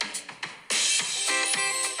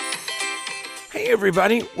Hey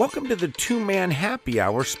everybody, welcome to the two-man happy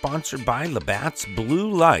hour sponsored by Labatt's Blue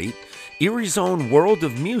Light, Erie's Own World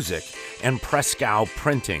of Music, and Prescow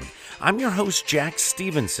Printing. I'm your host, Jack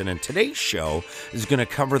Stevenson, and today's show is going to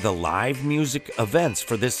cover the live music events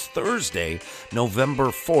for this Thursday, November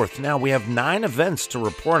 4th. Now, we have 9 events to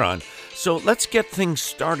report on, so let's get things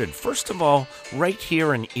started. First of all, right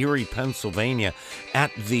here in Erie, Pennsylvania,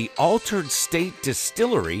 at the Altered State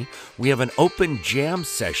Distillery, we have an open jam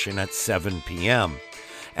session at 7 p.m.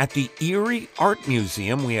 At the Erie Art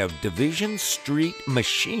Museum, we have Division Street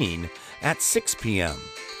Machine at 6 p.m.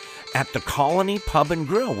 At the Colony Pub and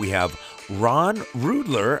Grill, we have Ron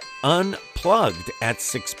Rudler Unplugged at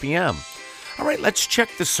 6 p.m. All right, let's check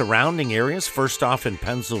the surrounding areas. First off, in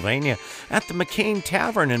Pennsylvania, at the McCain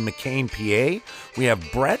Tavern in McCain, PA, we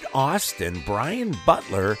have Brett Austin, Brian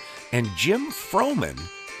Butler, and Jim Froman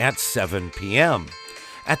at 7 p.m.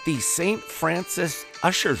 At the St. Francis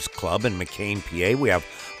Ushers Club in McCain, PA, we have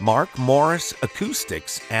Mark Morris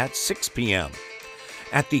Acoustics at 6 p.m.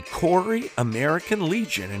 At the Corey American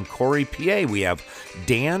Legion in Corey, PA, we have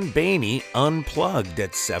Dan Baney Unplugged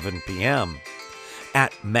at 7 p.m.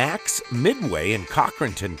 At Max Midway in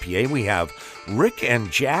Cochranton, PA, we have Rick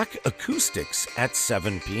and Jack Acoustics at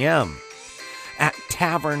 7 p.m. At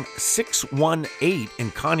Tavern 618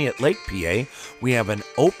 in Conneaut Lake, PA, we have an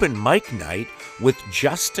open mic night with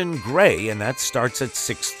Justin Gray, and that starts at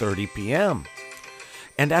 6:30 p.m.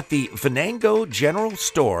 And at the Venango General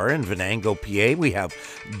Store in Venango, PA, we have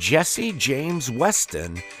Jesse James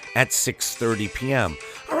Weston at 6:30 p.m.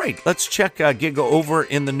 All right, let's check gig over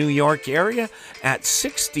in the New York area. At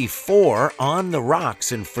 64 On the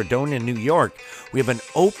Rocks in Fredonia, New York, we have an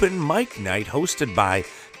open mic night hosted by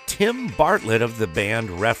Tim Bartlett of the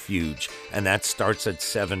band Refuge, and that starts at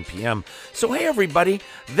 7 p.m. So, hey, everybody,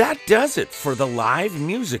 that does it for the live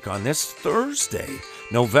music on this Thursday,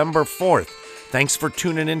 November 4th. Thanks for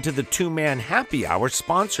tuning into the two-man happy hour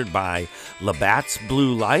sponsored by Labatt's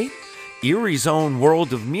Blue Light, Erie's Own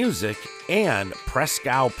World of Music, and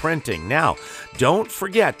Prescow Printing. Now, don't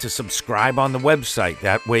forget to subscribe on the website.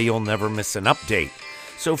 That way you'll never miss an update.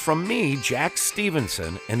 So from me, Jack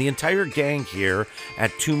Stevenson, and the entire gang here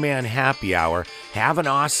at Two-Man Happy Hour, have an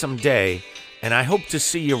awesome day, and I hope to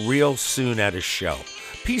see you real soon at a show.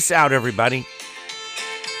 Peace out, everybody.